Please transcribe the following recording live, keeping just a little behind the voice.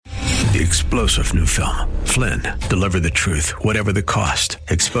The explosive new film, Flynn, deliver the truth, whatever the cost,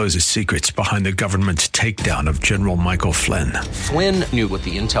 exposes secrets behind the government's takedown of General Michael Flynn. Flynn knew what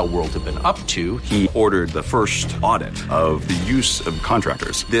the intel world had been up to. He ordered the first audit of the use of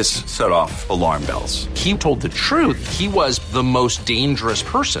contractors. This set off alarm bells. He told the truth. He was the most dangerous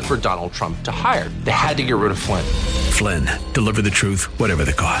person for Donald Trump to hire. They had to get rid of Flynn. Flynn, deliver the truth, whatever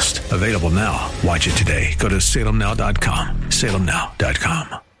the cost. Available now. Watch it today. Go to salemnow.com.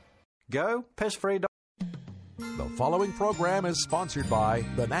 salemnow.com. Go pest-free. The following program is sponsored by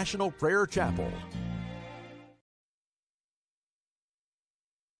the National Prayer Chapel.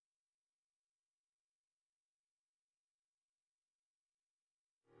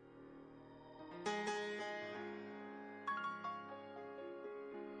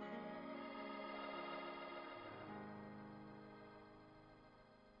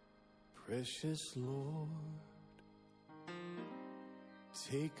 Precious Lord,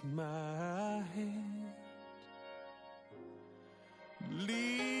 take my hand,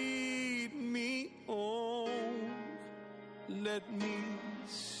 lead me on, let me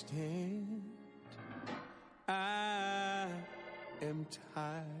stand. I am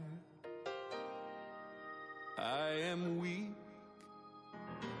tired, I am weak,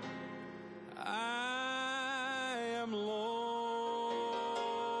 I am lost.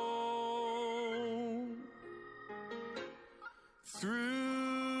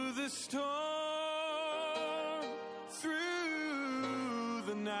 Through the storm, through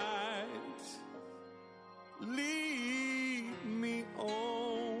the night, lead me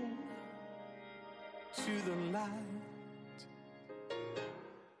on to the light.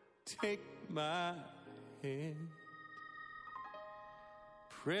 Take my hand,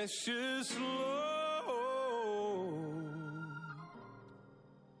 precious Lord,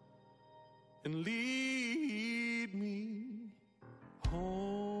 and lead me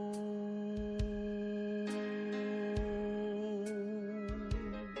home.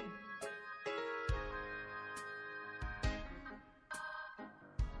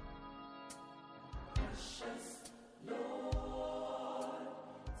 Precious Lord,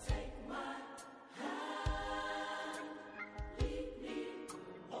 take my hand, lead me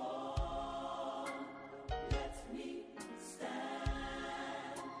on, let me stand.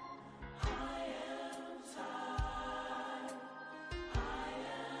 I am tired, I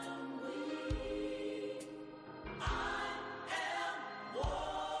am weak, I am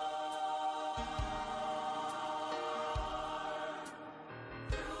worn.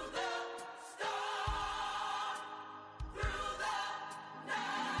 Through the storm, through the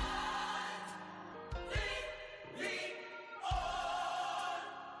night, lead me on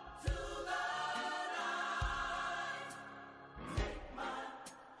to the light. Take my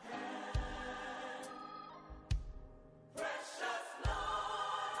hand, precious Lord,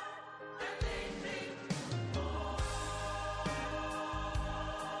 and lead me on.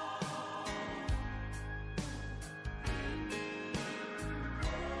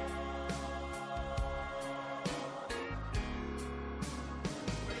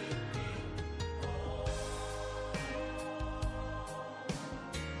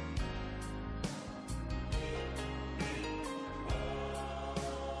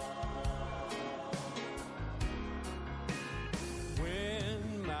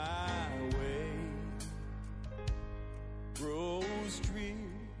 When my way grows drear,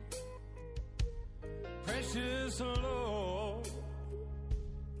 precious Lord,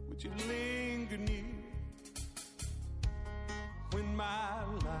 would you linger near? When my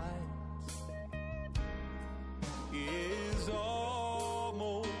light is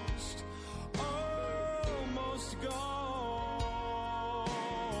almost gone,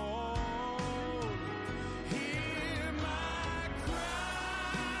 hear my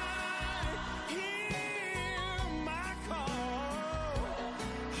cry, hear my call,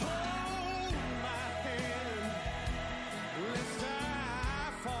 hold my hand, lest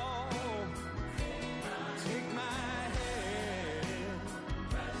I fall. Take my hand,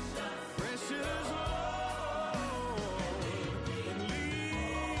 precious Lord, and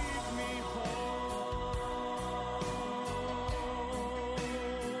lead me home.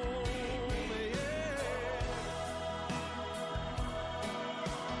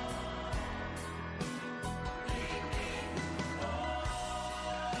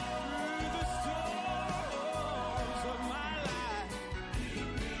 Through the storms of my life,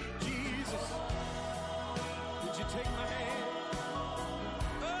 Jesus, would you take my hand?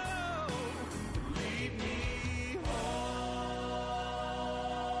 Oh, lead me home.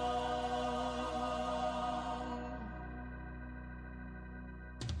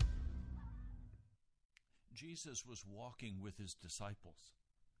 Jesus was walking with his disciples,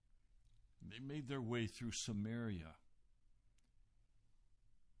 They made their way through Samaria.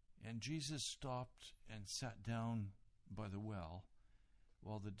 And Jesus stopped and sat down by the well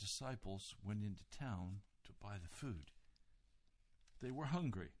while the disciples went into town to buy the food. They were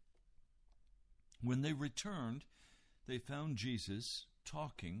hungry. When they returned, they found Jesus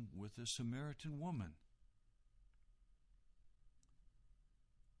talking with a Samaritan woman.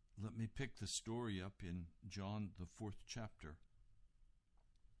 Let me pick the story up in John, the 4th chapter.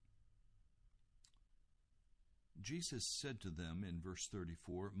 Jesus said to them in verse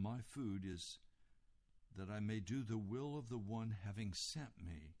 34, "My food is that I may do the will of the one having sent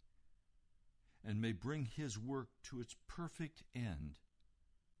me, and may bring his work to its perfect end.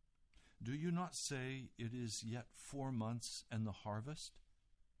 Do you not say it is yet 4 months and the harvest?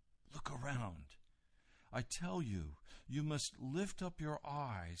 Look around. I tell you, you must lift up your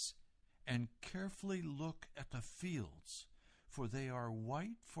eyes and carefully look at the fields, for they are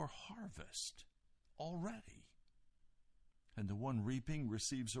white for harvest already. And the one reaping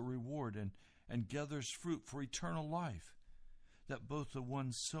receives a reward and gathers fruit for eternal life, that both the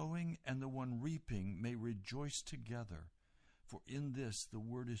one sowing and the one reaping may rejoice together. For in this the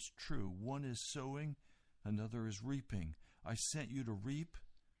word is true. One is sowing, another is reaping. I sent you to reap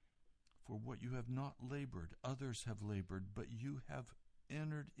for what you have not labored. Others have labored, but you have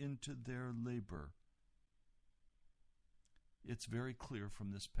entered into their labor." It's very clear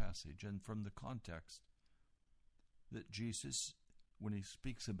from this passage and from the context that Jesus, when he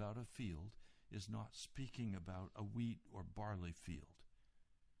speaks about a field, is not speaking about a wheat or barley field.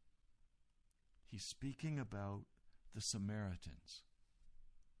 He's speaking about the Samaritans.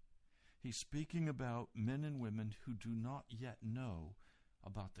 He's speaking about men and women who do not yet know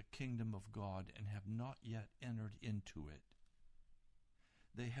about the kingdom of God and have not yet entered into it.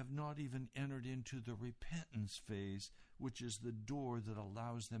 They have not even entered into the repentance phase, which is the door that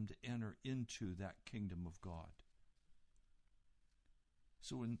allows them to enter into that kingdom of God.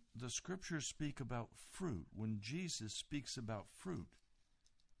 So when the scriptures speak about fruit, when Jesus speaks about fruit,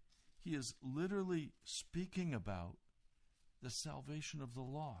 he is literally speaking about the salvation of the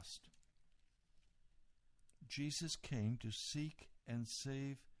lost. Jesus came to seek and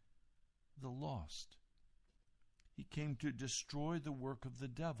save the lost. He came to destroy the work of the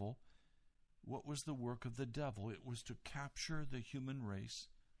devil. What was the work of the devil? It was to capture the human race,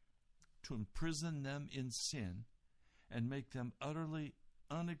 to imprison them in sin, and make them utterly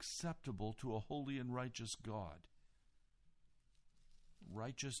unacceptable to a holy and righteous God.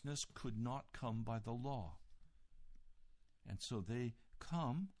 Righteousness could not come by the law. And so they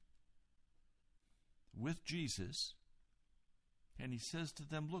come with Jesus, and he says to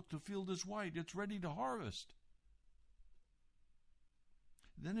them, "Look, the field is white, it's ready to harvest."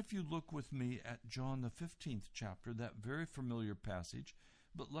 Then if you look with me at John the 15th chapter, that very familiar passage,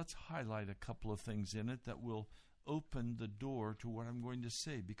 but let's highlight a couple of things in it that will open the door to what I'm going to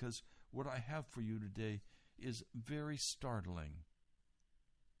say, because what I have for you today is very startling.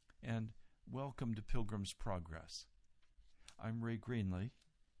 And welcome to Pilgrim's Progress. I'm Ray Greenley.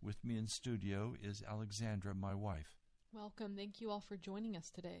 With me in studio is Alexandra, my wife. Welcome. Thank you all for joining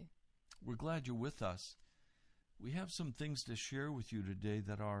us today. We're glad you're with us. We have some things to share with you today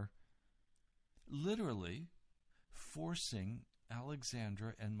that are literally forcing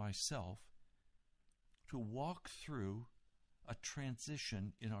Alexandra and myself to walk through a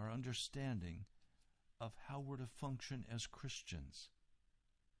transition in our understanding of how we're to function as Christians.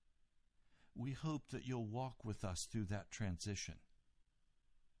 We hope that you'll walk with us through that transition.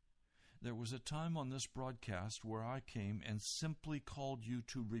 There was a time on this broadcast where I came and simply called you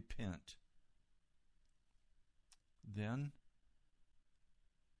to repent. Then,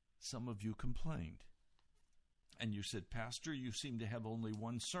 some of you complained. And you said, "Pastor, you seem to have only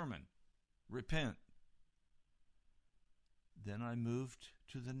one sermon. Repent." Then I moved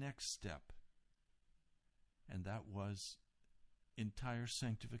to the next step, and that was entire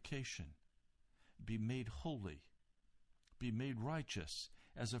sanctification. Be made holy, be made righteous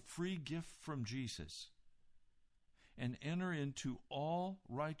as a free gift from Jesus, and enter into all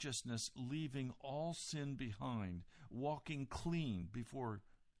righteousness, leaving all sin behind, walking clean before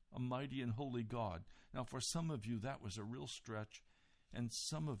a mighty and holy God. Now, for some of you, that was a real stretch, and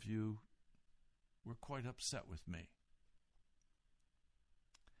some of you were quite upset with me.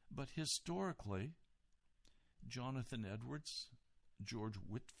 But historically, Jonathan Edwards, George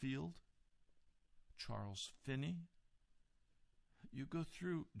Whitefield, Charles Finney, you go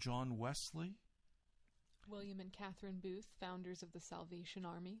through John Wesley, William and Catherine Booth, founders of the Salvation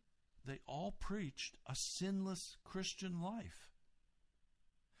Army. They all preached a sinless Christian life.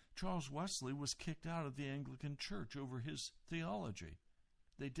 Charles Wesley was kicked out of the Anglican Church over his theology.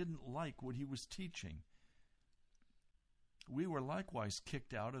 They didn't like what he was teaching. We were likewise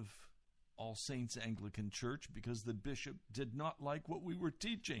kicked out of All Saints Anglican Church because the bishop did not like what we were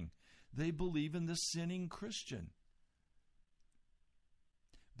teaching. They believe in the sinning Christian.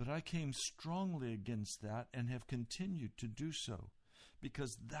 But I came strongly against that and have continued to do so,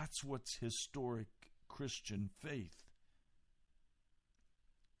 because that's what's historic Christian faith.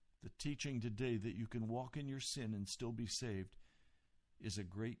 The teaching today that you can walk in your sin and still be saved is a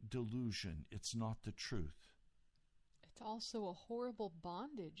great delusion. It's not the truth. It's also a horrible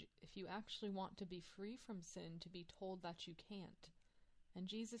bondage if you actually want to be free from sin, to be told that you can't. And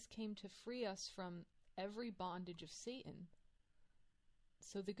Jesus came to free us from every bondage of Satan.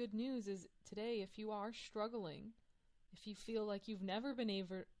 So the good news is today, if you are struggling, if you feel like you've never been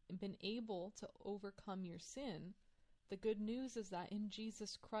able to overcome your sin, the good news is that in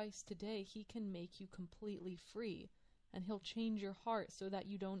Jesus Christ today, he can make you completely free, and he'll change your heart so that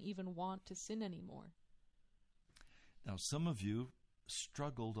you don't even want to sin anymore. Now, some of you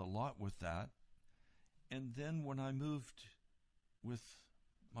struggled a lot with that, and then when I moved with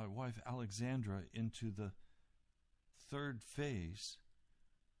my wife Alexandra into the third phase,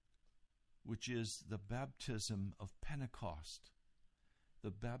 which is the baptism of Pentecost,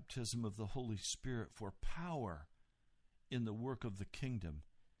 the baptism of the Holy Spirit for power in the work of the kingdom.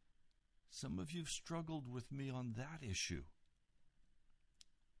 Some of you have struggled with me on that issue.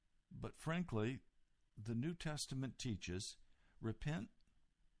 But frankly, the New Testament teaches, repent,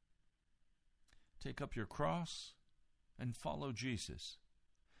 take up your cross, and follow Jesus.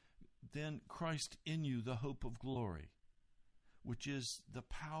 Then Christ in you, the hope of glory, which is the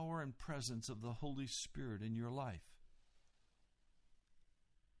power and presence of the Holy Spirit in your life.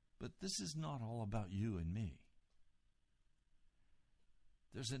 But this is not all about you and me.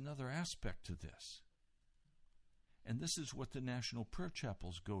 There's another aspect to this. And this is what the National Prayer Chapel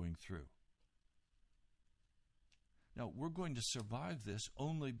is going through. Now, we're going to survive this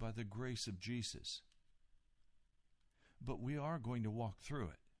only by the grace of Jesus. But we are going to walk through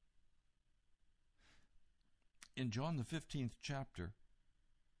it. In John the 15th chapter,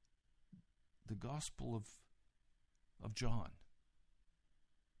 the Gospel of John,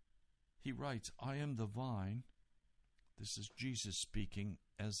 he writes, I am the vine. This is Jesus speaking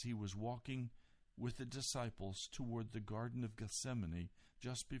as he was walking with the disciples toward the Garden of Gethsemane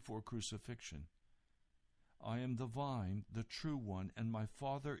just before crucifixion. I am the vine, the true one, and my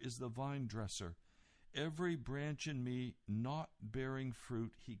Father is the vine dresser. Every branch in me not bearing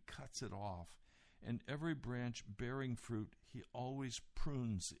fruit, he cuts it off. And every branch bearing fruit, he always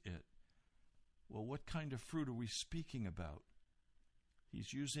prunes it. Well, what kind of fruit are we speaking about?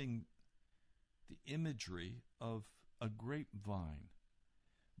 He's using the imagery of a grapevine,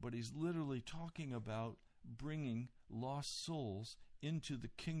 but he's literally talking about bringing lost souls into the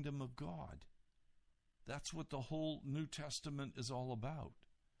kingdom of God. That's what the whole New Testament is all about.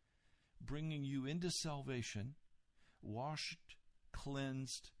 Bringing you into salvation, washed,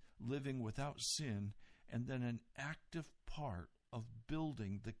 cleansed, living without sin, and then an active part of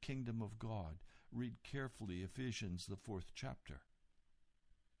building the kingdom of God. Read carefully Ephesians, the 4th chapter.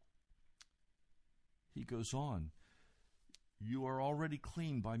 He goes on, you are already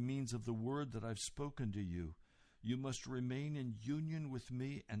clean by means of the word that I've spoken to you. You must remain in union with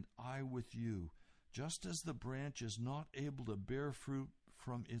me and I with you. Just as the branch is not able to bear fruit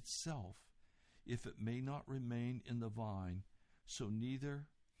from itself, if it may not remain in the vine, so neither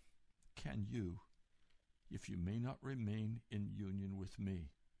can you, if you may not remain in union with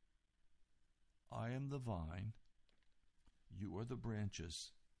me. I am the vine, you are the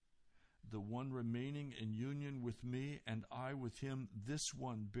branches. The one remaining in union with me and I with him, this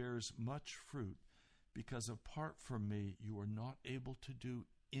one bears much fruit, because apart from me you are not able to do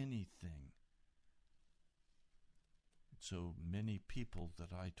anything. So many people that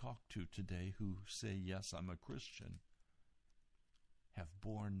I talk to today who say, yes, I'm a Christian, have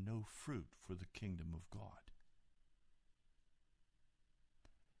borne no fruit for the kingdom of God.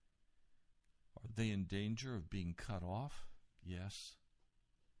 Are they in danger of being cut off? Yes.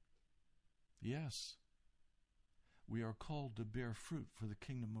 Yes. We are called to bear fruit for the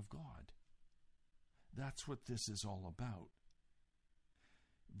kingdom of God. That's what this is all about.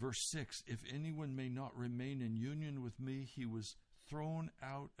 Verse 6, if anyone may not remain in union with me, he was thrown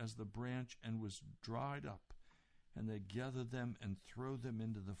out as the branch and was dried up. And they gather them and throw them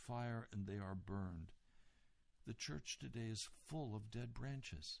into the fire, and they are burned. The church today is full of dead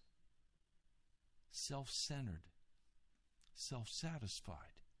branches. Self-centered,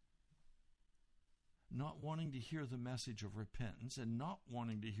 self-satisfied. not wanting to hear the message of repentance and not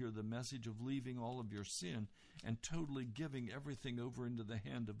wanting to hear the message of leaving all of your sin and totally giving everything over into the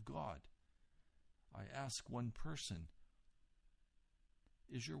hand of God. I asked one person,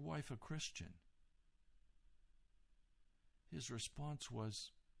 "Is your wife a Christian?" His response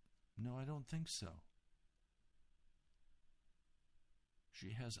was, "No, I don't think so.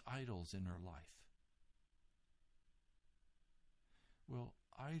 She has idols in her life." Well,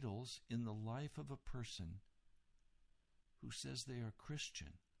 idols in the life of a person who says they are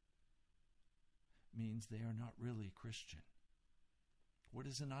Christian means they are not really Christian. What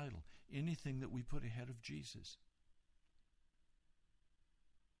is an idol? Anything that we put ahead of Jesus.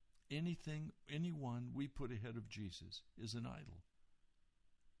 Anyone we put ahead of Jesus is an idol.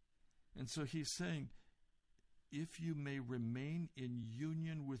 And so he's saying, if you may remain in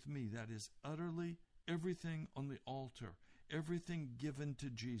union with me, that is utterly everything on the altar, everything given to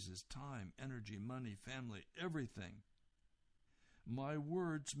Jesus, time, energy, money, family, everything. My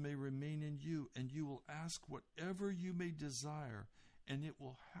words may remain in you, and you will ask whatever you may desire, and it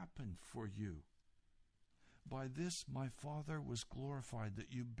will happen for you. By this my Father was glorified,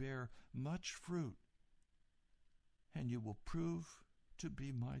 that you bear much fruit, and you will prove to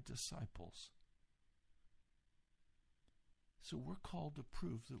be my disciples. So we're called to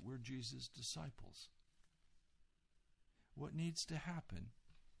prove that we're Jesus' disciples. What needs to happen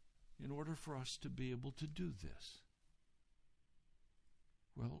in order for us to be able to do this?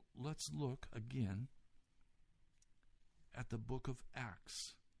 Well, let's look again at the book of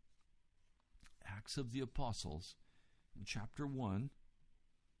Acts. Acts of the Apostles, in chapter 1.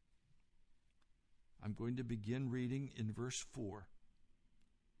 I'm going to begin reading in verse 4.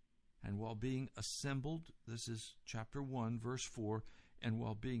 And while being assembled, this is chapter 1, verse 4, and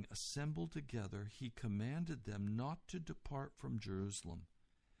while being assembled together, he commanded them not to depart from Jerusalem,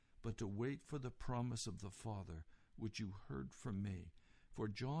 but to wait for the promise of the Father, which you heard from me. For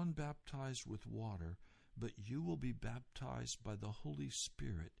John baptized with water, but you will be baptized by the Holy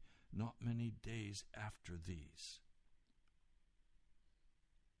Spirit not many days after these.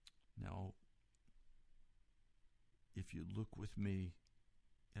 Now, if you look with me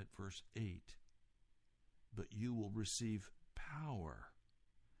at verse 8, but you will receive power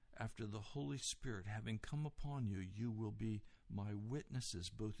after the Holy Spirit having come upon you. You will be my witnesses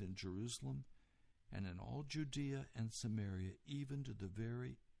both in Jerusalem and in all Judea and Samaria, even to the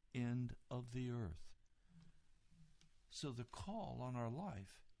very end of the earth. So the call on our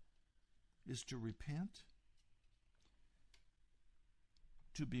life is to repent,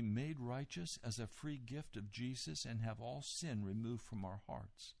 to be made righteous as a free gift of Jesus and have all sin removed from our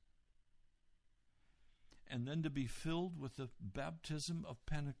hearts, and then to be filled with the baptism of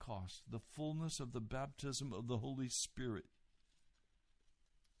Pentecost, the fullness of the baptism of the Holy Spirit.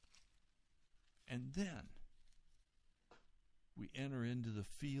 And then we enter into the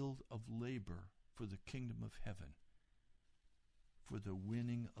field of labor for the kingdom of heaven, for the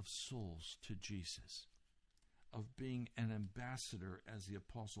winning of souls to Jesus, of being an ambassador, as the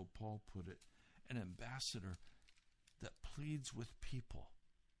Apostle Paul put it, an ambassador that pleads with people.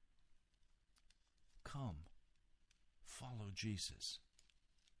 Come, follow Jesus.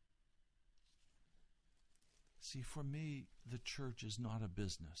 See, for me, the church is not a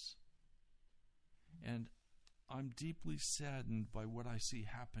business. And I'm deeply saddened by what I see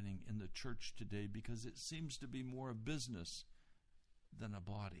happening in the church today, because it seems to be more a business than a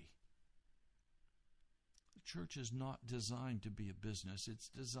body. The church is not designed to be a business. It's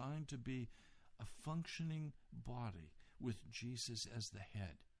designed to be a functioning body with Jesus as the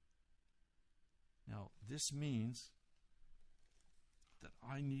head. Now, this means that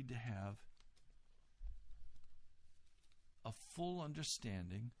I need to have a full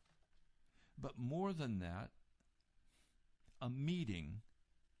understanding, but more than that, a meeting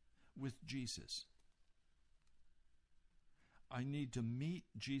with Jesus. I need to meet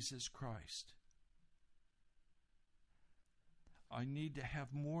Jesus Christ. I need to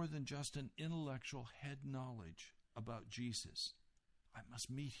have more than just an intellectual head knowledge about Jesus. I must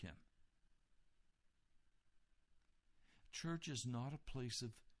meet him. Church is not a place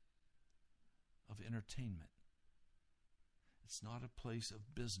of entertainment. It's not a place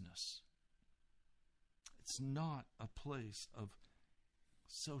of business. It's not a place of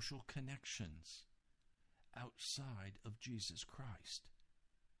social connections outside of Jesus Christ.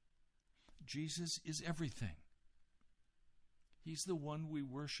 Jesus is everything. He's the one we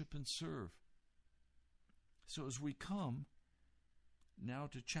worship and serve. So as we come now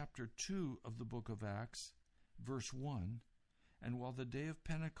to chapter 2 of the book of Acts, verse 1, and while the day of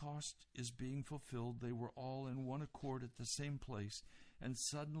Pentecost is being fulfilled, they were all in one accord at the same place. And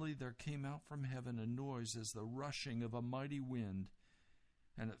suddenly there came out from heaven a noise as the rushing of a mighty wind,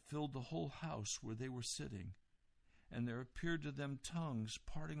 and it filled the whole house where they were sitting. And there appeared to them tongues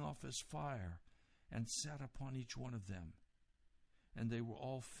parting off as fire, and sat upon each one of them. And they were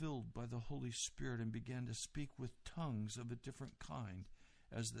all filled by the Holy Spirit, and began to speak with tongues of a different kind,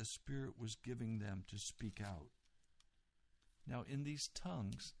 as the Spirit was giving them to speak out. Now in these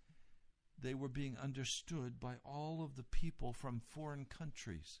tongues, they were being understood by all of the people from foreign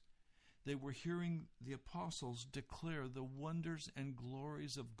countries. They were hearing the apostles declare the wonders and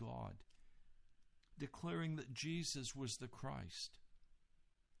glories of God, declaring that Jesus was the Christ.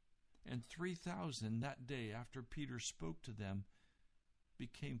 And 3,000 that day, after Peter spoke to them,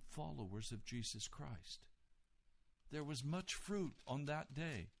 became followers of Jesus Christ. There was much fruit on that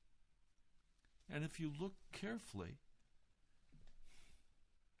day. And if you look carefully,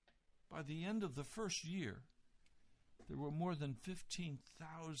 by the end of the first year, there were more than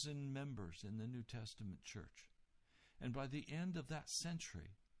 15,000 members in the New Testament church. And by the end of that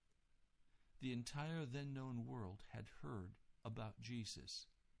century, the entire then known world had heard about Jesus,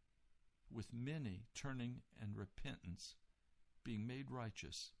 with many turning and repentance, being made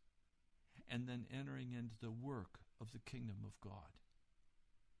righteous, and then entering into the work of the kingdom of God.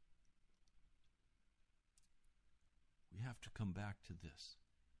 We have to come back to this.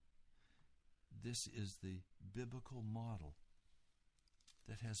 This is the biblical model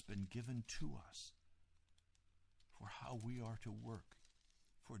that has been given to us for how we are to work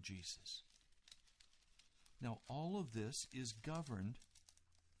for Jesus. Now, all of this is governed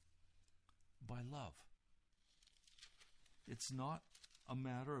by love. It's not a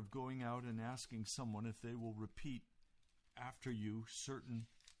matter of going out and asking someone if they will repeat after you certain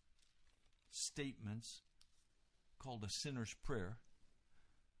statements called a sinner's prayer.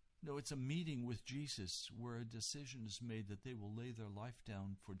 No, it's a meeting with Jesus where a decision is made that they will lay their life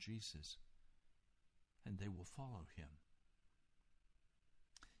down for Jesus and they will follow him.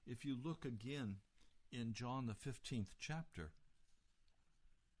 If you look again in John the 15th chapter,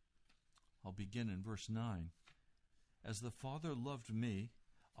 I'll begin in verse 9. As the Father loved me,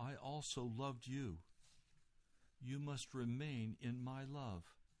 I also loved you. You must remain in my love.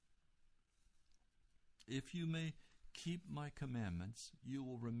 If you may keep my commandments, you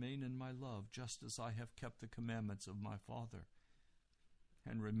will remain in my love, just as I have kept the commandments of my Father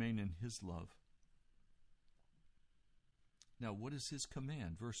and remain in his love. Now, what is his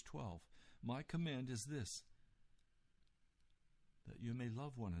command? Verse 12. My command is this, that you may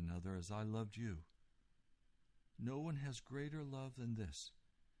love one another as I loved you. No one has greater love than this,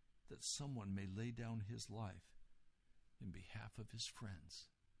 that someone may lay down his life in behalf of his friends.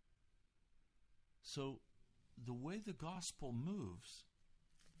 So, the way the gospel moves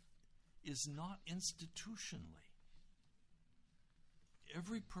is not institutionally.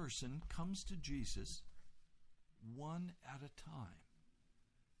 Every person comes to Jesus one at a time.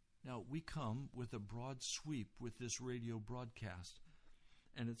 Now, we come with a broad sweep with this radio broadcast,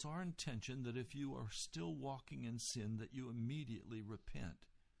 and it's our intention that if you are still walking in sin, that you immediately repent,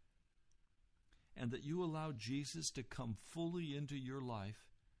 and that you allow Jesus to come fully into your life.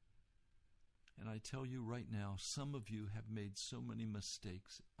 And I tell you right now, some of you have made so many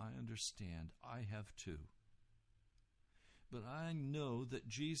mistakes. I understand. I have too. But I know that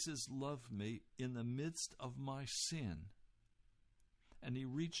Jesus loved me in the midst of my sin. And he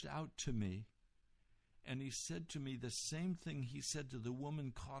reached out to me, and he said to me the same thing he said to the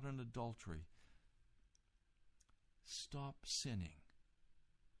woman caught in adultery. Stop sinning.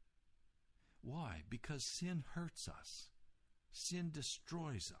 Why? Because sin hurts us. Sin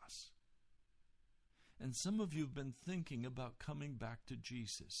destroys us. And some of you have been thinking about coming back to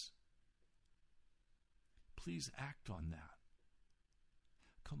Jesus. Please act on that.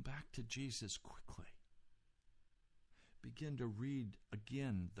 Come back to Jesus quickly. Begin to read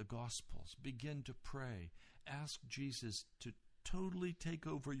again the Gospels. Begin to pray. Ask Jesus to totally take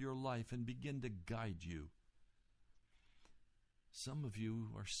over your life and begin to guide you. Some of you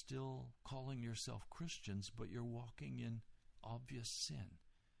are still calling yourself Christians, but you're walking in obvious sin.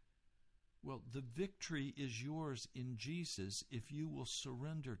 Well, the victory is yours in Jesus if you will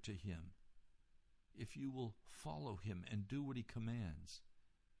surrender to him, if you will follow him and do what he commands.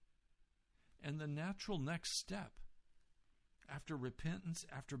 And the natural next step, after repentance,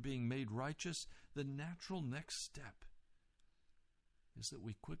 after being made righteous, the natural next step is that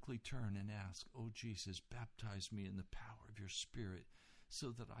we quickly turn and ask, oh Jesus, baptize me in the power of your Spirit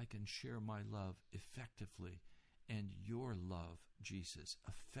so that I can share my love effectively and your love, Jesus,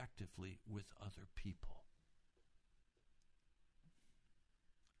 effectively with other people.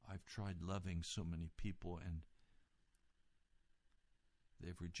 I've tried loving so many people, and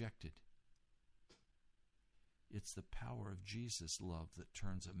they've rejected. It's the power of Jesus' love that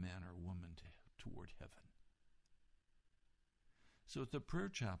turns a man or woman toward heaven. So at the prayer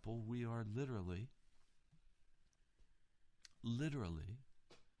chapel, we are literally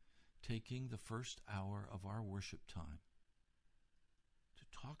taking the first hour of our worship time to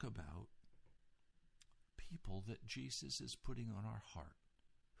talk about people that Jesus is putting on our heart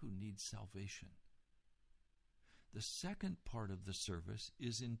who need salvation. The second part of the service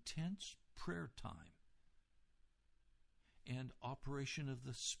is intense prayer time and operation of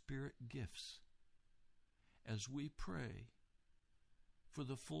the Spirit gifts as we pray for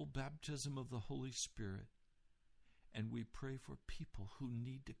the full baptism of the Holy Spirit, and we pray for people who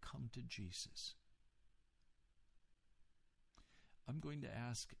need to come to Jesus. I'm going to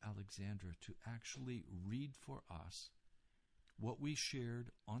ask Alexandra to actually read for us what we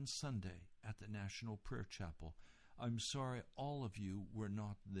shared on Sunday at the National Prayer Chapel. I'm sorry all of you were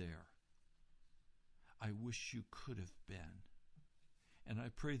not there. I wish you could have been. And I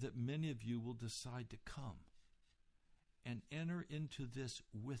pray that many of you will decide to come and enter into this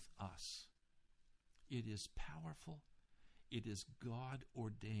with us. It is powerful. It is God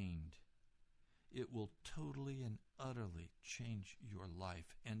ordained. It will totally and utterly change your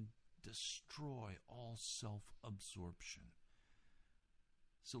life and destroy all self-absorption.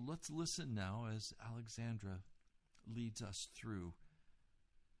 So let's listen now as Alexandra leads us through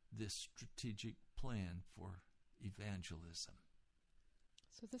this strategic plan for evangelism.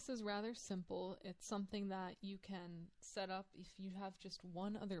 So this is rather simple. It's something that you can set up if you have just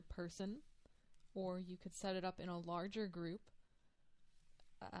one other person, or you could set it up in a larger group.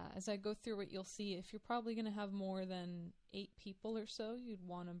 As I go through it, you'll see if you're probably going to have more than 8 people or so, you'd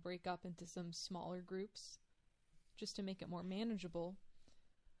want to break up into some smaller groups just to make it more manageable.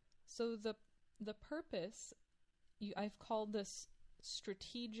 So the purpose, I've called this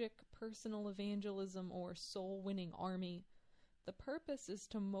strategic personal evangelism or soul-winning army. The purpose is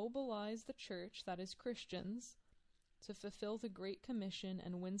to mobilize the church, that is Christians, to fulfill the Great Commission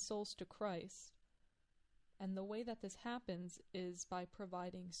and win souls to Christ. And the way that this happens is by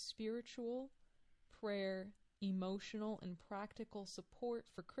providing spiritual, prayer, emotional, and practical support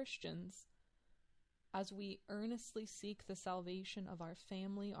for Christians as we earnestly seek the salvation of our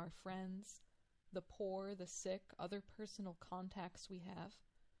family, our friends, the poor, the sick, other personal contacts we have.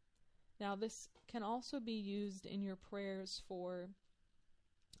 Now, this can also be used in your prayers for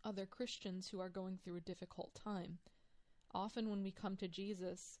other Christians who are going through a difficult time. Often when we come to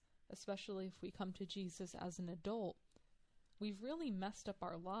Jesus, especially if we come to Jesus as an adult, we've really messed up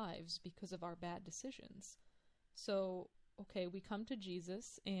our lives because of our bad decisions. So, okay, we come to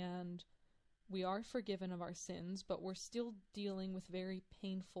Jesus and we are forgiven of our sins, but we're still dealing with very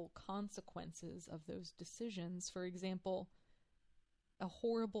painful consequences of those decisions. For example, a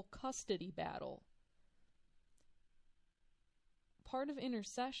horrible custody battle. Part of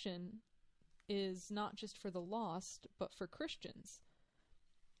intercession is not just for the lost, but for Christians.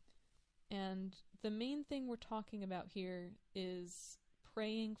 And the main thing we're talking about here is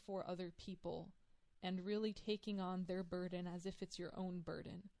praying for other people and really taking on their burden as if it's your own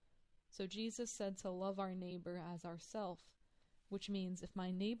burden. So Jesus said to love our neighbor as ourself, which means if my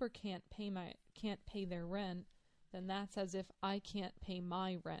neighbor can't pay their rent, then that's as if I can't pay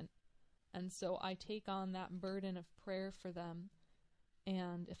my rent. And so I take on that burden of prayer for them,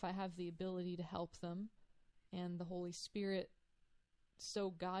 and if I have the ability to help them, and the Holy Spirit so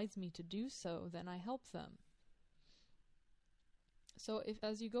guides me to do so, then I help them. So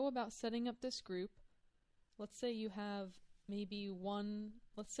as you go about setting up this group, let's say you have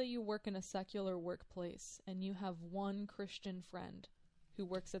let's say you work in a secular workplace, and you have one Christian friend who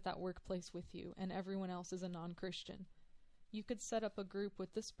works at that workplace with you, and everyone else is a non-Christian. You could set up a group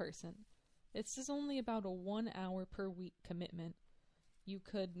with this person. It's just only about a 1 hour per week commitment. You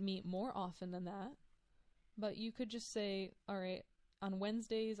could meet more often than that, but you could just say, all right, on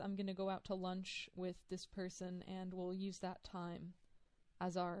Wednesdays, I'm going to go out to lunch with this person, and we'll use that time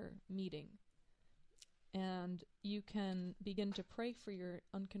as our meeting. And you can begin to pray for your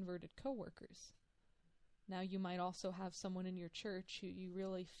unconverted coworkers. Now, you might also have someone in your church who you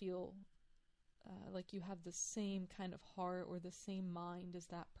really feel like you have the same kind of heart or the same mind as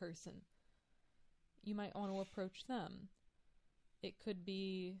that person. You might want to approach them. It could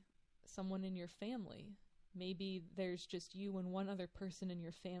be someone in your family. Maybe there's just you and one other person in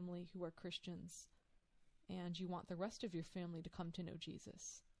your family who are Christians, and you want the rest of your family to come to know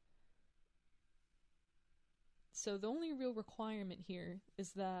Jesus. So the only real requirement here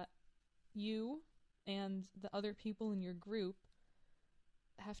is that you and the other people in your group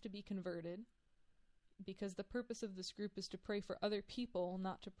have to be converted. because the purpose of this group is to pray for other people,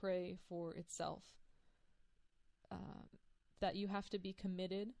 not to pray for itself. That you have to be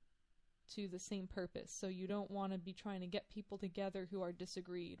committed to the same purpose. So you don't want to be trying to get people together who are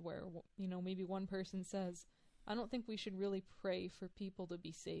disagreed, where, maybe one person says, I don't think we should really pray for people to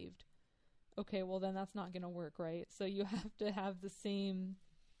be saved. Okay, well then that's not going to work, right? So you have to have the same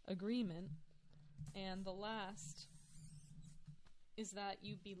agreement. And the last is that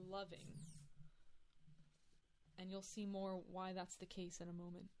you be loving. And you'll see more why that's the case in a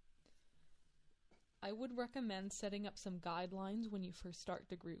moment. I would recommend setting up some guidelines when you first start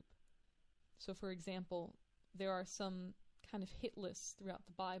the group. So for example, there are some kind of hit lists throughout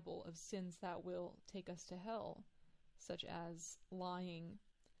the Bible of sins that will take us to hell, such as lying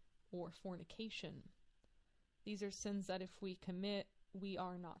or fornication. These are sins that if we commit, we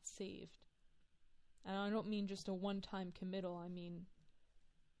are not saved. And I don't mean just a one-time committal, I mean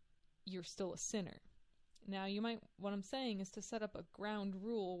you're still a sinner. Now what I'm saying is to set up a ground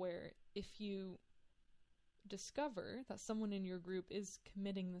rule where if you discover that someone in your group is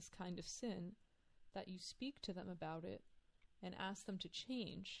committing this kind of sin, that you speak to them about it and ask them to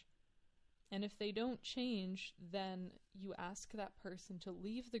change. And if they don't change, then you ask that person to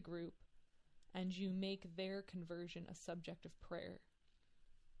leave the group and you make their conversion a subject of prayer.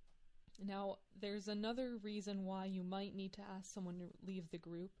 Now, there's another reason why you might need to ask someone to leave the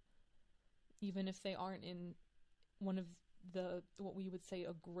group, even if they aren't in one of what we would say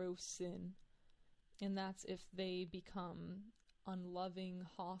a gross sin. And that's if they become unloving,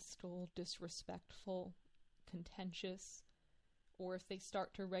 hostile, disrespectful, contentious, or if they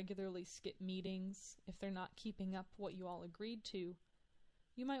start to regularly skip meetings, if they're not keeping up what you all agreed to.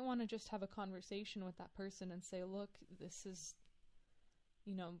 You might want to just have a conversation with that person and say, look, this is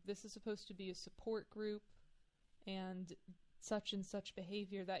supposed to be a support group, and such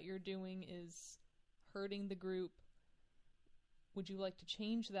behavior that you're doing is hurting the group. Would you like to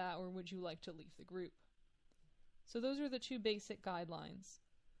change that, or would you like to leave the group? So those are the two basic guidelines.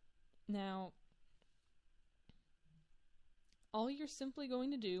 Now, all you're simply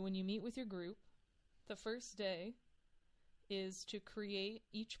going to do when you meet with your group, the first day, is to create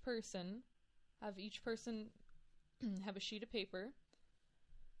have each person have a sheet of paper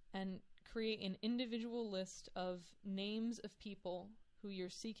and create an individual list of names of people who you're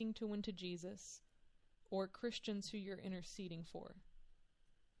seeking to win to Jesus, or Christians who you're interceding for.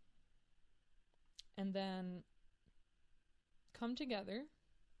 And then come together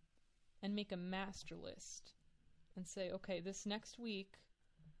and make a master list and say, okay, this next week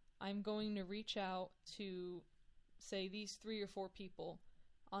I'm going to reach out to, say, these 3 or 4 people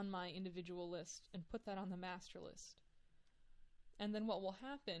on my individual list and put that on the master list. And then what will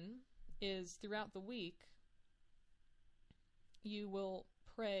happen is throughout the week you will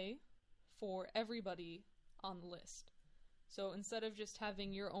pray for everybody on the list. So instead of just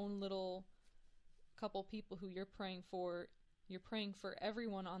having your own little couple people who you're praying for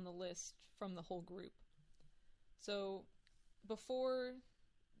everyone on the list from the whole group. So before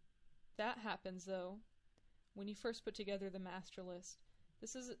that happens, though, when you first put together the master list,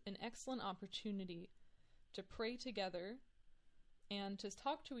 this is an excellent opportunity to pray together and to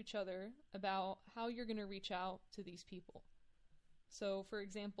talk to each other about how you're going to reach out to these people. So, for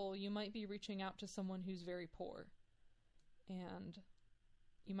example, you might be reaching out to someone who's very poor, and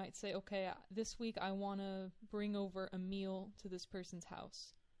you might say, okay, this week I want to bring over a meal to this person's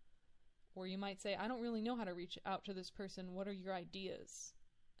house. Or you might say, I don't really know how to reach out to this person. What are your ideas?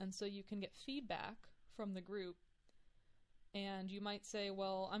 And so you can get feedback from the group. And you might say,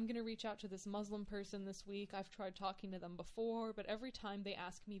 well, I'm going to reach out to this Muslim person this week. I've tried talking to them before, but every time they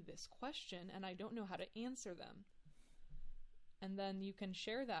ask me this question and I don't know how to answer them. And then you can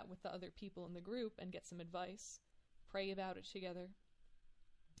share that with the other people in the group and get some advice. Pray about it together.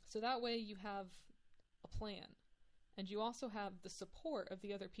 So that way you have a plan. And you also have the support of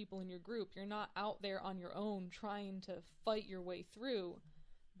the other people in your group. You're not out there on your own trying to fight your way through,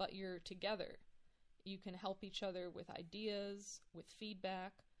 but you're together. You can help each other with ideas, with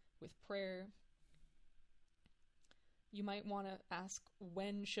feedback, with prayer. You might want to ask,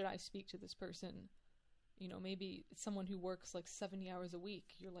 when should I speak to this person? Maybe it's someone who works like 70 hours a week.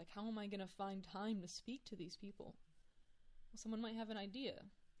 You're like, how am I going to find time to speak to these people? Well, someone might have an idea.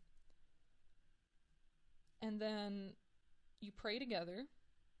 And then you pray together.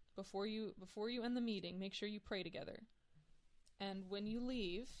 Before you end the meeting, make sure you pray together. And when you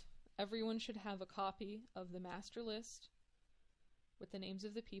leave, everyone should have a copy of the master list with the names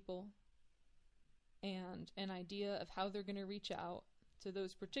of the people and an idea of how they're going to reach out to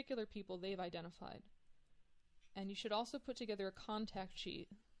those particular people they've identified. And you should also put together a contact sheet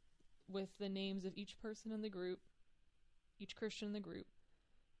with the names of each person in the group, each Christian in the group,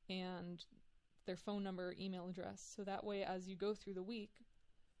 and their phone number, email address. So that way, as you go through the week,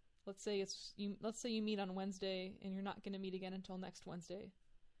 let's say you meet on Wednesday and you're not going to meet again until next Wednesday.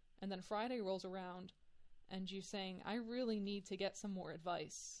 And then Friday rolls around and you're saying, I really need to get some more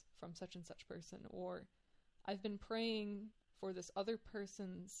advice from such and such person, or I've been praying for this other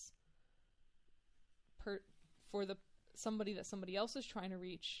person's somebody that somebody else is trying to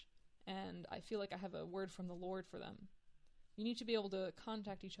reach, and I feel like I have a word from the Lord for them. You need to be able to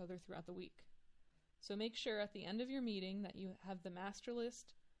contact each other throughout the week. So make sure at the end of your meeting that you have the master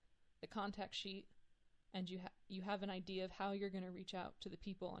list, the contact sheet, and you have an idea of how you're going to reach out to the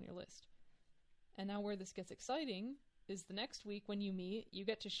people on your list. And now where this gets exciting is the next week when you meet, you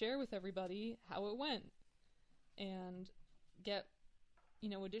get to share with everybody how it went and get,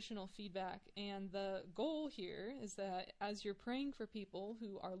 additional feedback. And the goal here is that as you're praying for people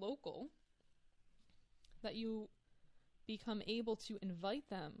who are local, that you become able to invite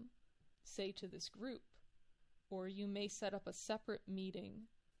them, say, to this group. Or you may set up a separate meeting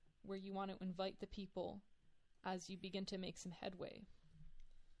where you want to invite the people as you begin to make some headway.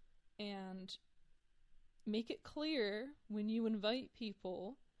 And make it clear when you invite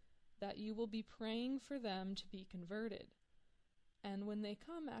people that you will be praying for them to be converted. And when they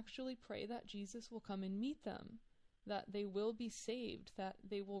come, actually pray that Jesus will come and meet them, that they will be saved, that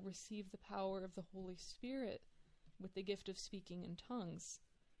they will receive the power of the Holy Spirit with the gift of speaking in tongues.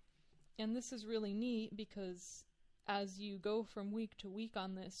 And this is really neat because as you go from week to week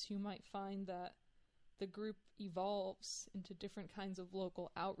on this, you might find that the group evolves into different kinds of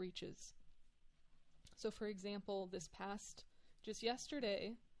local outreaches. So for example, just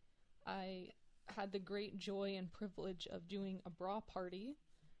yesterday, I had the great joy and privilege of doing a bra party,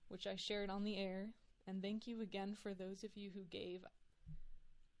 which I shared on the air. And thank you again for those of you who gave.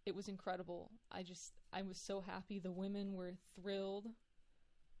 It was incredible. I was so happy. The women were thrilled.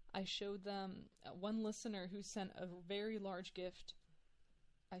 I showed them one listener who sent a very large gift.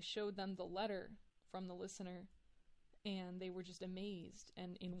 I showed them the letter from the listener, and they were just amazed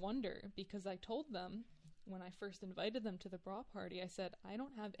and in wonder, because I told them when I first invited them to the bra party, I said, I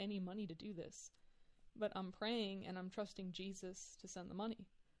don't have any money to do this, but I'm praying and I'm trusting Jesus to send the money.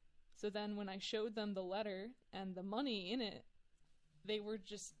 So then when I showed them the letter and the money in it, they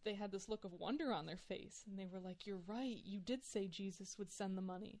had this look of wonder on their face, and they were like, you're right, you did say Jesus would send the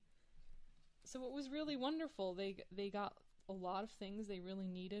money. So it was really wonderful. They got a lot of things they really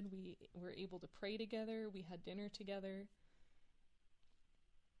needed. We were able to pray together. We had dinner together.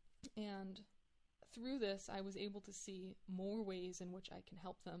 And through this, I was able to see more ways in which I can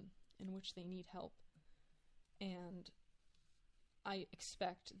help them, in which they need help. And I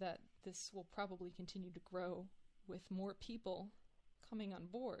expect that this will probably continue to grow with more people coming on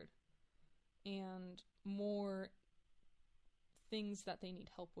board and more things that they need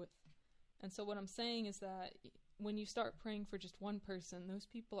help with. And so what I'm saying is that when you start praying for just one person, those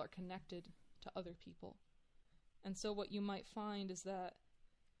people are connected to other people. And so what you might find is that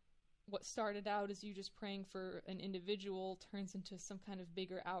what started out as you just praying for an individual turns into some kind of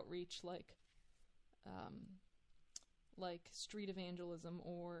bigger outreach, like street evangelism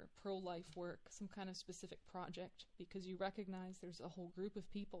or pro-life work, some kind of specific project, because you recognize there's a whole group of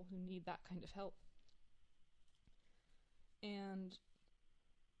people who need that kind of help. And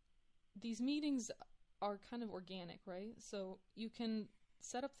these meetings are kind of organic, right? So you can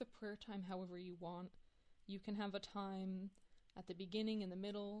set up the prayer time however you want. You can have a time at the beginning, in the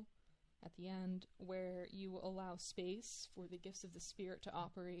middle, at the end, where you allow space for the gifts of the Spirit to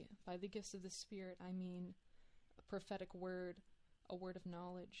operate. By the gifts of the Spirit, I mean a prophetic word, a word of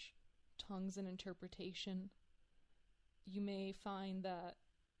knowledge, tongues and interpretation. You may find that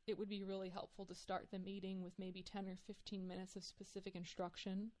it would be really helpful to start the meeting with maybe 10 or 15 minutes of specific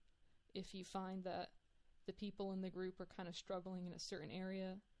instruction if you find that the people in the group are kind of struggling in a certain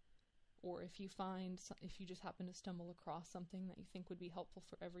area, or if you just happen to stumble across something that you think would be helpful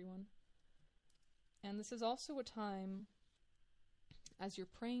for everyone. And this is also a time, as you're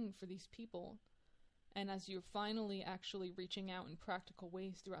praying for these people, and as you're finally actually reaching out in practical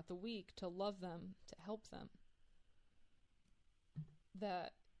ways throughout the week to love them, to help them,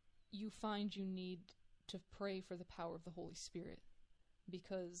 that you find you need to pray for the power of the Holy Spirit,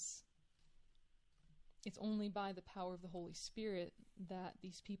 because it's only by the power of the Holy Spirit that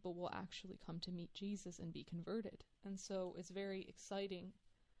these people will actually come to meet Jesus and be converted. And so it's very exciting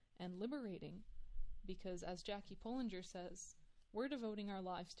and liberating, because as Jackie Pullinger says, we're devoting our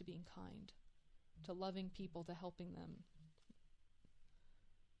lives to being kind, to loving people, to helping them.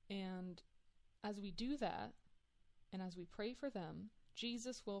 And as we do that, and as we pray for them,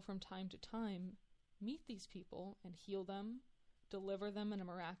 Jesus will from time to time meet these people and heal them, deliver them in a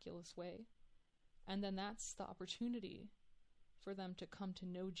miraculous way. And then that's the opportunity for them to come to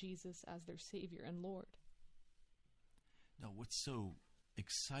know Jesus as their Savior and Lord. Now, what's so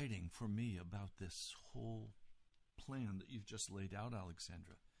exciting for me about this whole plan that you've just laid out,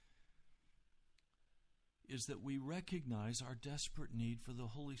 Alexandra, is that we recognize our desperate need for the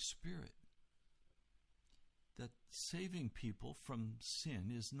Holy Spirit. That saving people from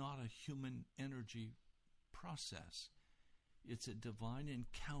sin is not a human energy process. It's a divine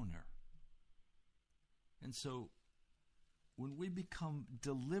encounter. And so, when we become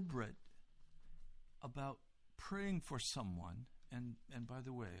deliberate about praying for someone, and by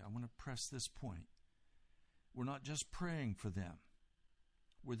the way, I want to press this point. We're not just praying for them.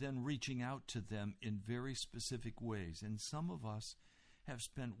 We're then reaching out to them in very specific ways. And some of us have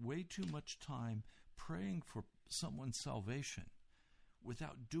spent way too much time praying for someone's salvation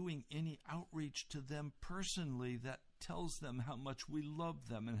without doing any outreach to them personally that tells them how much we love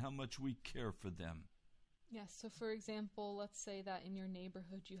them and how much we care for them. Yes, so for example, let's say that in your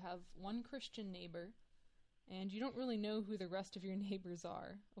neighborhood you have one Christian neighbor and you don't really know who the rest of your neighbors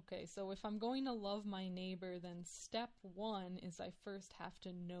are. Okay, so if I'm going to love my neighbor, then step one is I first have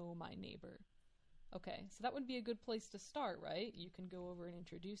to know my neighbor. Okay, so that would be a good place to start, right? You can go over and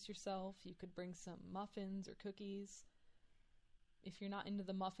introduce yourself. You could bring some muffins or cookies. If you're not into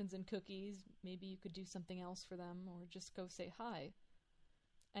the muffins and cookies, maybe you could do something else for them or just go say hi.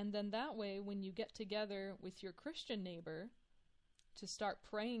 And then that way, when you get together with your Christian neighbor to start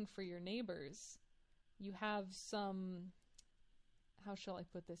praying for your neighbors, you have some, how shall I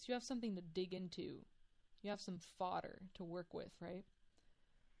put this? You have something to dig into. You have some fodder to work with, right?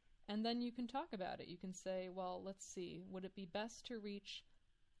 And then you can talk about it. You can say, well, let's see, would it be best to reach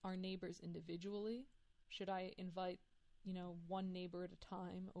our neighbors individually? Should I invite, one neighbor at a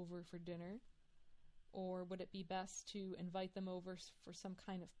time over for dinner? Or would it be best to invite them over for some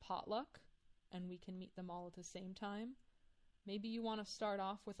kind of potluck and we can meet them all at the same time? Maybe you want to start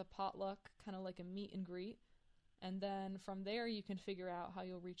off with a potluck, kind of like a meet and greet, and then from there you can figure out how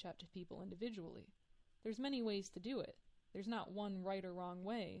you'll reach out to people individually. There's many ways to do it. There's not one right or wrong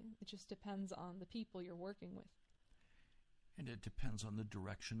way. It just depends on the people you're working with. And it depends on the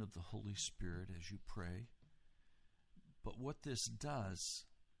direction of the Holy Spirit as you pray. But what this does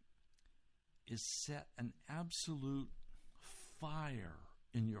is set an absolute fire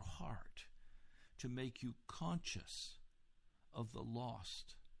in your heart to make you conscious of the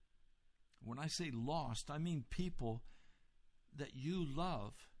lost. When I say lost, I mean people that you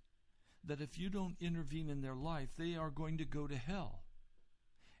love, that if you don't intervene in their life, they are going to go to hell.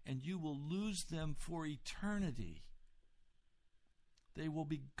 And you will lose them for eternity. They will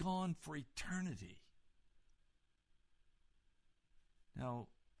be gone for eternity. Now,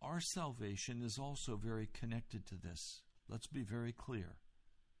 our salvation is also very connected to this. Let's be very clear.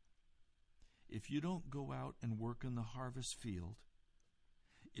 If you don't go out and work in the harvest field,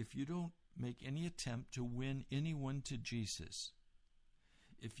 if you don't make any attempt to win anyone to Jesus,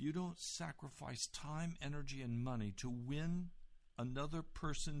 if you don't sacrifice time, energy, and money to win another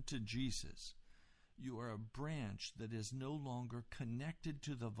person to Jesus, you are a branch that is no longer connected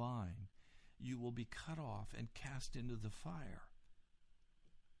to the vine. You will be cut off and cast into the fire.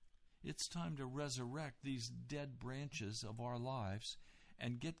 It's time to resurrect these dead branches of our lives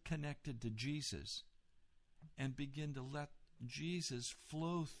and get connected to Jesus and begin to let Jesus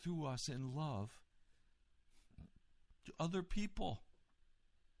flow through us in love to other people.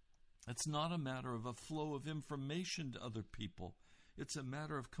 It's not a matter of a flow of information to other people. It's a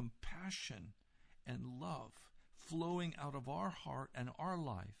matter of compassion and love flowing out of our heart and our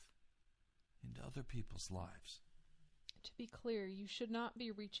life into other people's lives. To be clear, you should not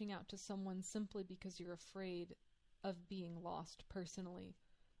be reaching out to someone simply because you're afraid of being lost personally.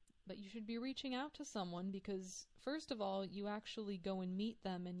 But you should be reaching out to someone because, first of all, you actually go and meet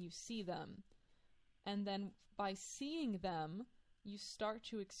them and you see them. And then by seeing them, you start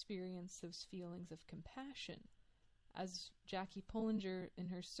to experience those feelings of compassion. As Jackie Pullinger in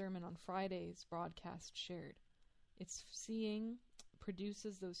her sermon on Friday's broadcast shared, it's seeing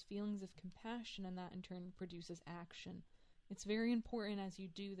produces those feelings of compassion, and that in turn produces action. It's very important as you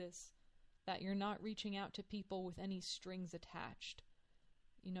do this that you're not reaching out to people with any strings attached.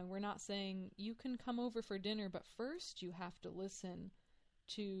 We're not saying you can come over for dinner, but first you have to listen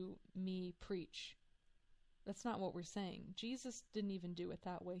to me preach. That's not what we're saying. Jesus didn't even do it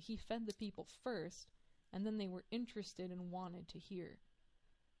that way. He fed the people first, and then they were interested and wanted to hear.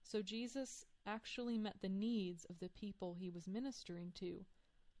 So Jesus actually met the needs of the people he was ministering to,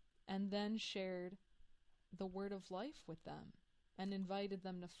 and then shared the word of life with them. and invited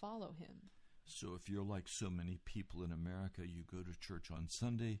them to follow him. So if you're like so many people in America, you go to church on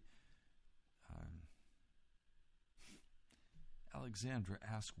Sunday. Alexandra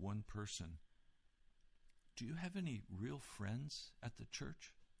asked one person, "Do you have any real friends at the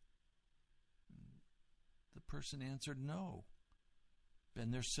church?" The person answered, "No.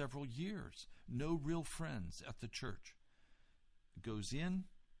 Been there several years. No real friends at the church." Goes in,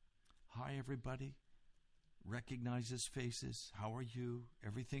 "Hi, everybody." Recognizes faces. "How are you?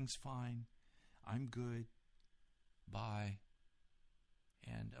 Everything's fine. I'm good. Bye."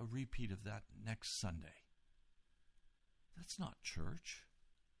 And a repeat of that next Sunday. That's not church.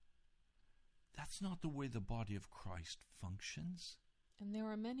 That's not the way the body of Christ functions. And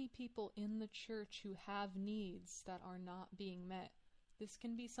there are many people in the church who have needs that are not being met. This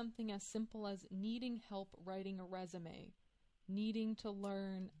can be something as simple as needing help writing a resume, needing to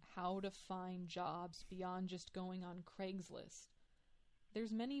learn how to find jobs beyond just going on Craigslist.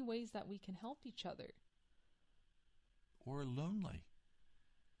 There's many ways that we can help each other. Or lonely.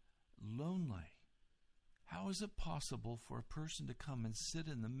 Lonely. How is it possible for a person to come and sit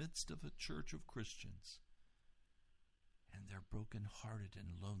in the midst of a church of Christians and they're broken-hearted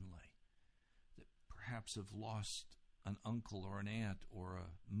and lonely, that perhaps have lost an uncle or an aunt or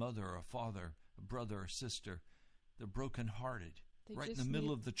a mother or a father, a brother or sister? They're broken-hearted right in the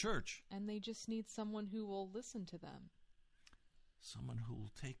middle of the church. And they just need someone who will listen to them. Someone who will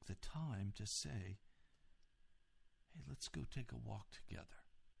take the time to say, "Hey, let's go take a walk together.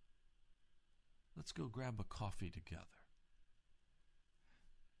 Let's go grab a coffee together."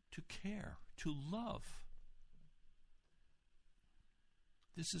 To care, to love.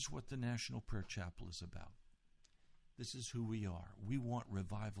 This is what the National Prayer Chapel is about. This is who we are. We want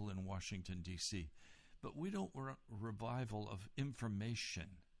revival in Washington, D.C., but we don't want revival of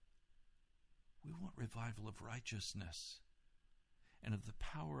information. We want revival of righteousness and of the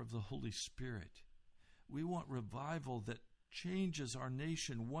power of the Holy Spirit. We want revival that changes our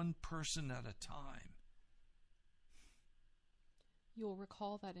nation one person at a time. You'll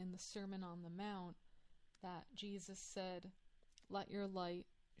recall that in the Sermon on the Mount that Jesus said, "Let your light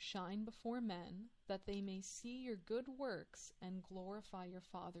shine before men, that they may see your good works and glorify your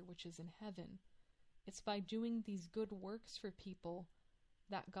Father which is in heaven." It's by doing these good works for people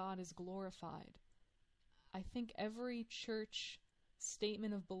that God is glorified. I think every church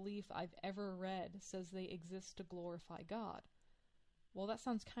statement of belief I've ever read says they exist to glorify God. Well, that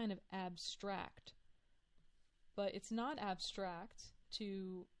sounds kind of abstract, but it's not abstract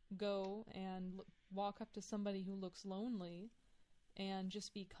to go and walk up to somebody who looks lonely and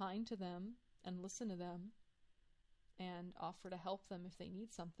just be kind to them and listen to them and offer to help them if they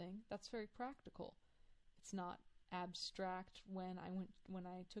need something. That's very practical. It's not abstract when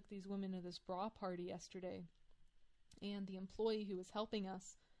I took these women to this bra party yesterday, and the employee who was helping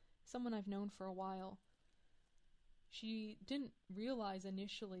us, someone I've known for a while, she didn't realize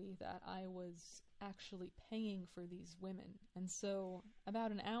initially that I was actually paying for these women. And so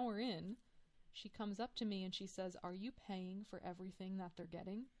about an hour in, she comes up to me and she says, "Are you paying for everything that they're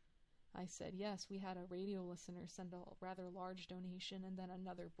getting?" I said, "Yes, we had a radio listener send a rather large donation, and then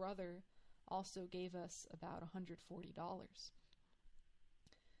another brother also gave us about $140.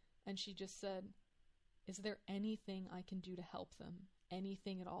 And she just said, "Is there anything I can do to help them?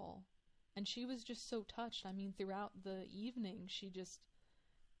 Anything at all?" And she was just so touched. I mean, throughout the evening, she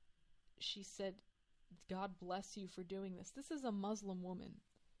said, "God bless you for doing this." This is a Muslim woman.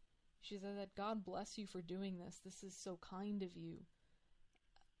 She said that, "God bless you for doing this. This is so kind of you."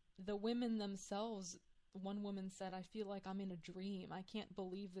 The women themselves, one woman said, "I feel like I'm in a dream. I can't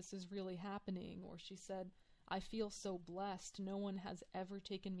believe this is really happening." Or she said, "I feel so blessed. No one has ever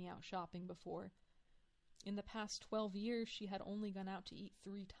taken me out shopping before." In the past 12 years, she had only gone out to eat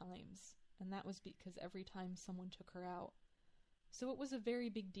 3 times, and that was because every time someone took her out. So it was a very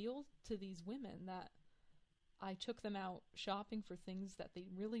big deal to these women that I took them out shopping for things that they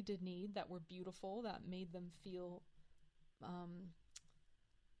really did need, that were beautiful, that made them feel,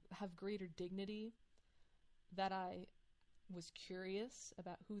 have greater dignity, that I was curious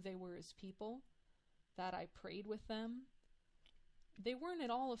about who they were as people, that I prayed with them. They weren't at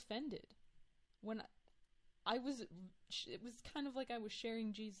all offended. When it was kind of like I was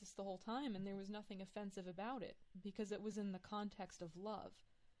sharing Jesus the whole time, and there was nothing offensive about it, because it was in the context of love.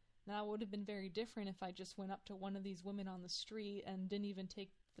 Now, it would have been very different if I just went up to one of these women on the street and didn't even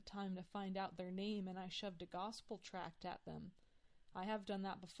take the time to find out their name, and I shoved a gospel tract at them. I have done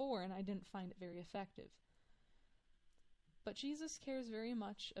that before, and I didn't find it very effective. But Jesus cares very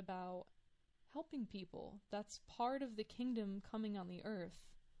much about helping people. That's part of the kingdom coming on the earth,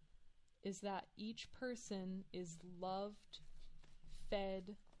 is that each person is loved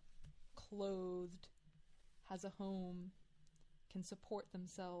fed, clothed, has a home, can support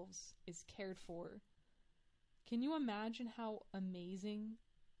themselves, is cared for. Can you imagine how amazing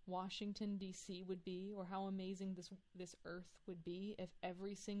Washington, D.C. would be, or how amazing this earth would be if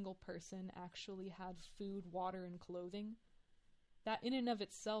every single person actually had food, water, and clothing? That in and of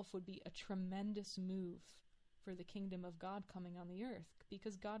itself would be a tremendous move for the kingdom of God coming on the earth,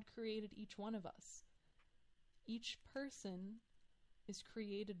 because God created each one of us. Each person is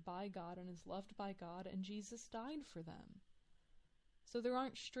created by God and is loved by God, and Jesus died for them. So there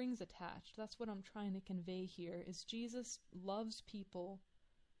aren't strings attached. That's what I'm trying to convey here, is Jesus loves people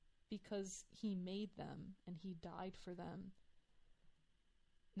because he made them and he died for them.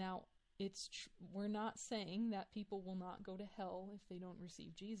 Now, we're not saying that people will not go to hell if they don't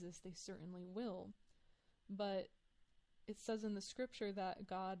receive Jesus. They certainly will. But it says in the scripture that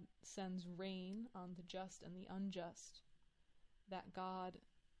God sends rain on the just and the unjust, that God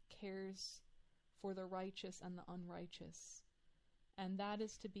cares for the righteous and the unrighteous. And that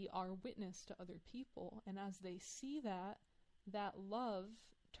is to be our witness to other people. And as they see that, that love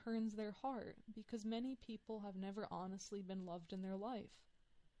turns their heart, because many people have never honestly been loved in their life.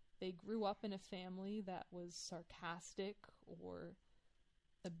 They grew up in a family that was sarcastic or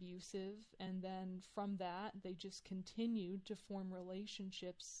abusive, and then from that they just continued to form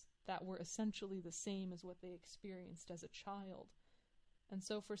relationships that were essentially the same as what they experienced as a child. And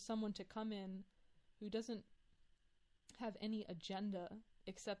so for someone to come in who doesn't have any agenda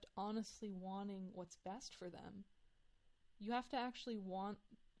except honestly wanting what's best for them, you have to actually want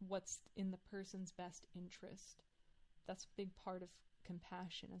what's in the person's best interest. That's a big part of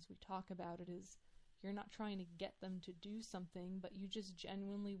compassion, as we talk about it, is you're not trying to get them to do something, but you just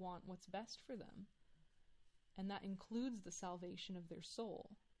genuinely want what's best for them. And that includes the salvation of their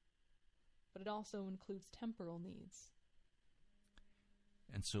soul. But it also includes temporal needs.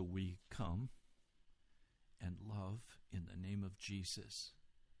 And so we come and love in the name of Jesus.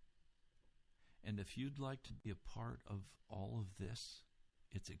 And if you'd like to be a part of all of this,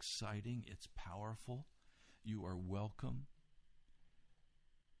 it's exciting, it's powerful, you are welcome.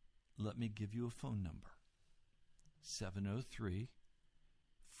 Let me give you a phone number, 703-489-1785.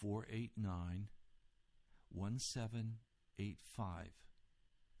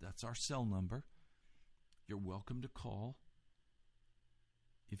 That's our cell number. You're welcome to call.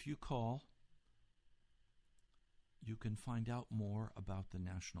 If you call, you can find out more about the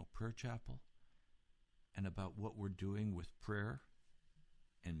National Prayer Chapel and about what we're doing with prayer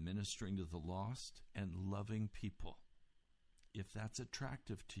and ministering to the lost and loving people. If that's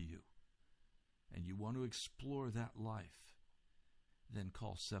attractive to you and you want to explore that life, then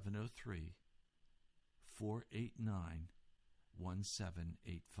call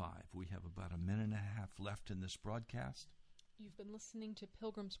 703-489-1785. We have about a minute and a half left in this broadcast. You've been listening to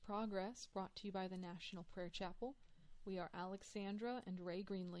Pilgrim's Progress, brought to you by the National Prayer Chapel. We are Alexandra and Ray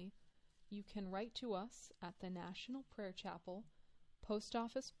Greenlee. You can write to us at the National Prayer Chapel, Post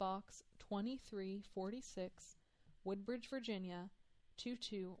Office Box 2346, Woodbridge, Virginia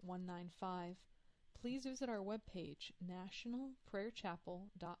 22195. Please visit our webpage,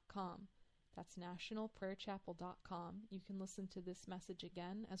 nationalprayerchapel.com. That's nationalprayerchapel.com. You can listen to this message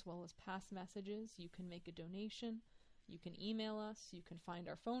again, as well as past messages. You can make a donation. You can email us. You can find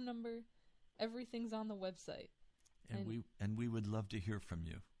our phone number. Everything's on the website. And we would love to hear from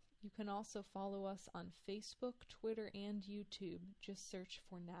you. You can also follow us on Facebook, Twitter, and YouTube. Just search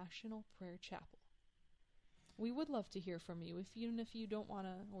for National Prayer Chapel. We would love to hear from you. Even if you don't want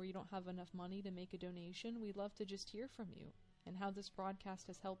to, or you don't have enough money to make a donation, we'd love to just hear from you and how this broadcast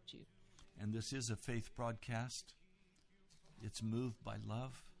has helped you. And this is a faith broadcast. It's moved by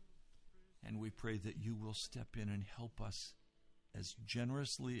love. And we pray that you will step in and help us as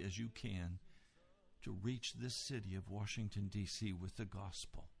generously as you can to reach this city of Washington, D.C. with the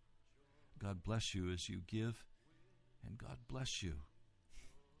gospel. God bless you as you give, and God bless you.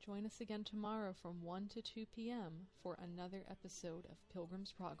 Join us again tomorrow from 1 to 2 p.m. for another episode of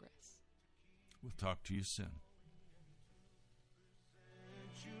Pilgrim's Progress. We'll talk to you soon.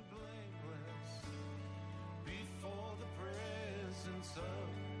 Before the presence of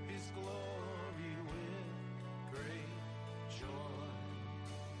His glory with great joy,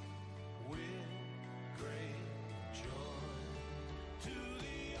 with great joy, to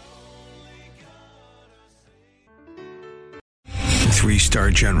the only God our Savior.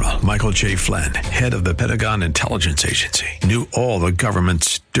 3-star General Michael J. Flynn, head of the Pentagon Intelligence Agency, knew all the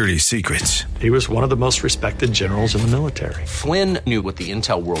government's dirty secrets. He was one of the most respected generals in the military. Flynn knew what the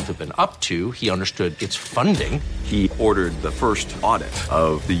intel world had been up to. He understood its funding. He ordered the first audit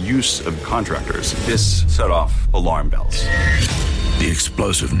of the use of contractors. This set off alarm bells. The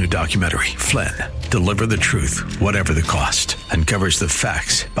explosive new documentary, Flynn, Deliver the Truth, Whatever the Cost, uncovers the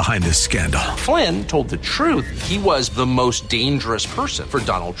facts behind this scandal. Flynn told the truth. He was the most dangerous person for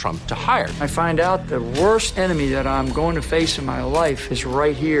Donald Trump to hire. I find out the worst enemy that I'm going to face in my life is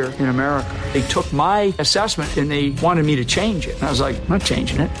right here in America. They took my assessment and they wanted me to change it. And I was like, I'm not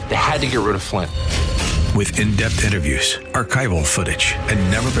changing it. They had to get rid of Flynn. With in-depth interviews, archival footage,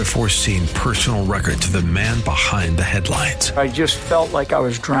 and never-before-seen personal records of the man behind the headlines. I just felt like I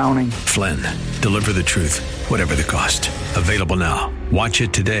was drowning. Flynn, Deliver the Truth, Whatever the Cost. Available now. Watch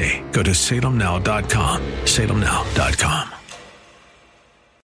it today. Go to salemnow.com. salemnow.com.